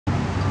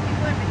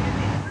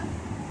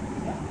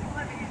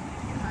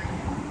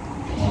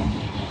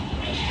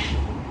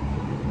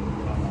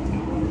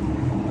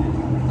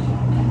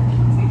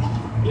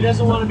He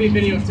doesn't want to be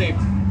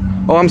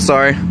videotaped. Oh, I'm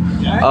sorry.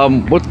 Yeah?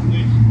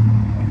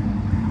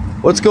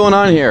 What's going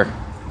on here?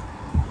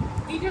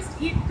 He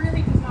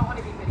really does not want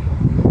to be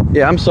videotaped.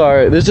 Yeah, I'm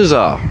sorry. This is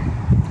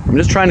I'm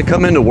just trying to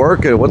come into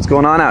work. What's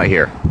going on out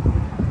here?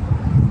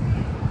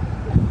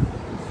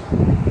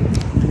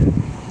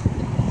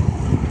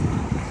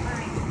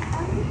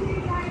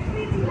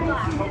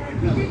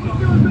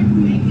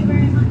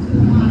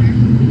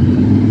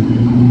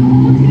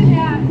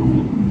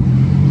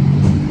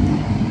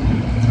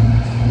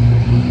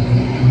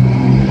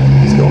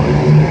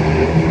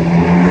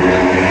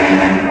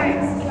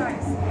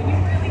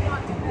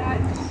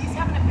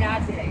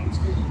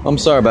 I'm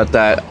sorry about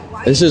that.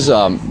 This is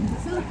our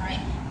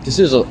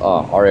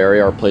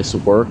area, our place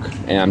of work,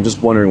 and I'm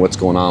just wondering what's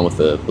going on with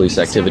the police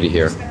activity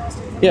here.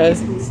 Yeah.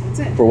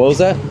 For what was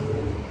that?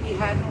 He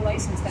had no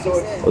license. That was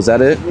it. Was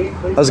that it?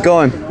 How's it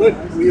going? Good.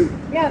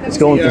 What's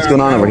going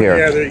on over here?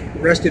 Yeah, the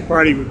arrested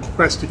party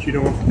requested you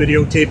don't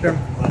videotape him.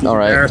 All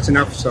right. Embarrassed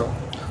enough, so.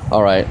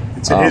 All right.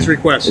 It's at his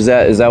request. Is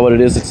that what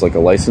it is? It's like a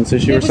license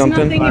issue or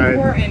something? Nothing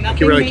important.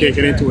 Nothing you really can't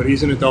major. get into it.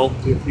 He's an adult.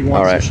 If he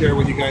wants to share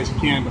with you guys, he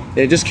can. But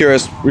Yeah, just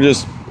curious. We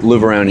just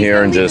live around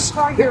here and just.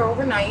 Car here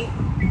overnight.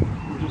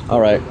 All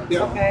right.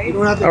 yeah, Okay. you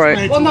don't have to All right.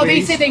 explain it Well, to no, me.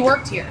 they say they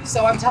worked here,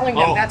 so I'm telling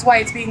them that's why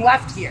it's being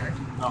left here.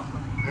 No,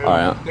 All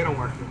right. They don't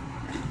work here.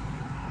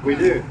 We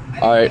do.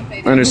 All right.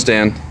 I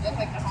understand.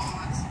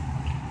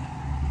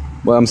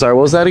 Well, I'm sorry.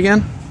 What was that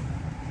again?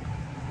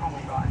 Oh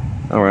my god.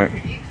 All right.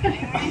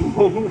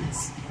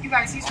 You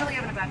guys, he's really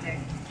having a bad day.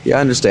 Yeah,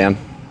 I understand.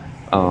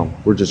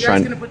 We're just You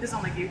guys trying. gonna put this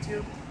on like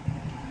YouTube?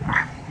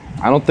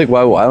 I don't think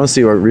why. I don't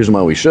see a reason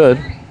why we should.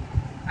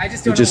 I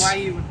just don't know why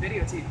you would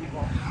videotape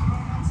people.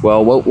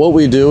 Well, what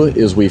we do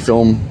is we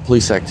film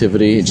police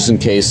activity just in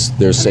case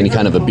there's any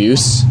kind of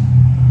abuse.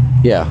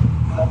 Yeah.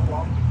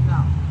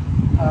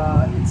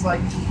 No. It's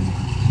like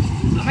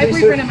my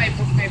boyfriend and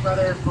my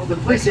brother both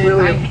with him.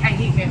 I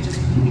hate him just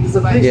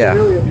because Yeah.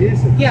 Really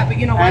abusive. Yeah, but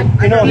you know what?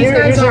 And, you know, These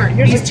guys aren't.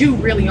 here's These two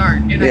really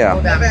aren't, and Yeah. I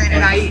know them.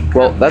 And I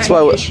Well, that's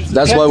why we're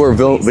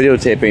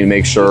videotaping to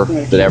make sure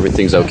that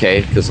everything's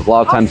okay. Because a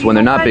lot of times when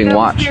they're not being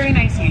watched. Very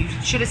nice. You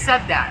should have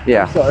said that.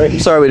 Yeah. I'm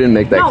sorry we didn't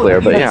make that clear,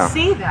 but yeah.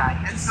 Say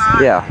that. It's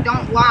not. Yeah.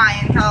 Don't lie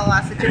and tell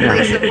us it's your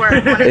place of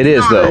work. When It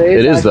it's is not. though.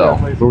 It is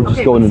though. We're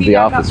just going into the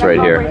office right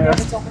here.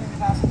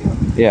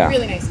 Yeah.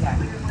 Really nice guy.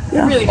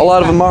 Yeah. Really A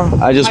lot of them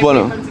are. I just my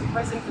want boyfriend's in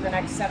prison for the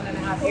next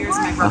 7.5 years,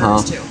 and my brother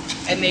is too.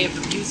 And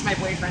they've abused my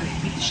boyfriend.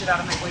 They beat the shit out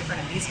of my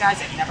boyfriend, and these guys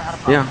have never had a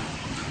problem.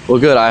 Yeah. Well,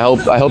 good. I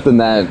hope in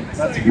that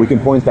we can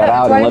point that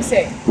out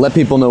and let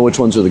people know which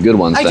ones are the good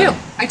ones. I then.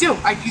 do.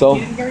 So,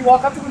 you didn't hear me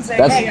walk up to him and say,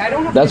 hey, I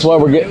don't know. That's why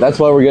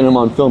we're getting him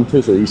on film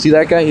too. So you see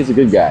that guy? He's a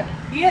good guy.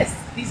 He is.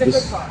 These are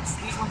good cars.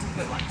 These ones are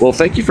good ones. Well,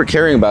 thank you for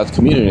caring about the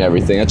community and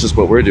everything. That's just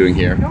what we're doing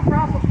here. No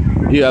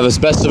problem. You have as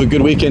best of a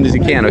good weekend as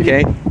you can.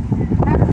 Okay.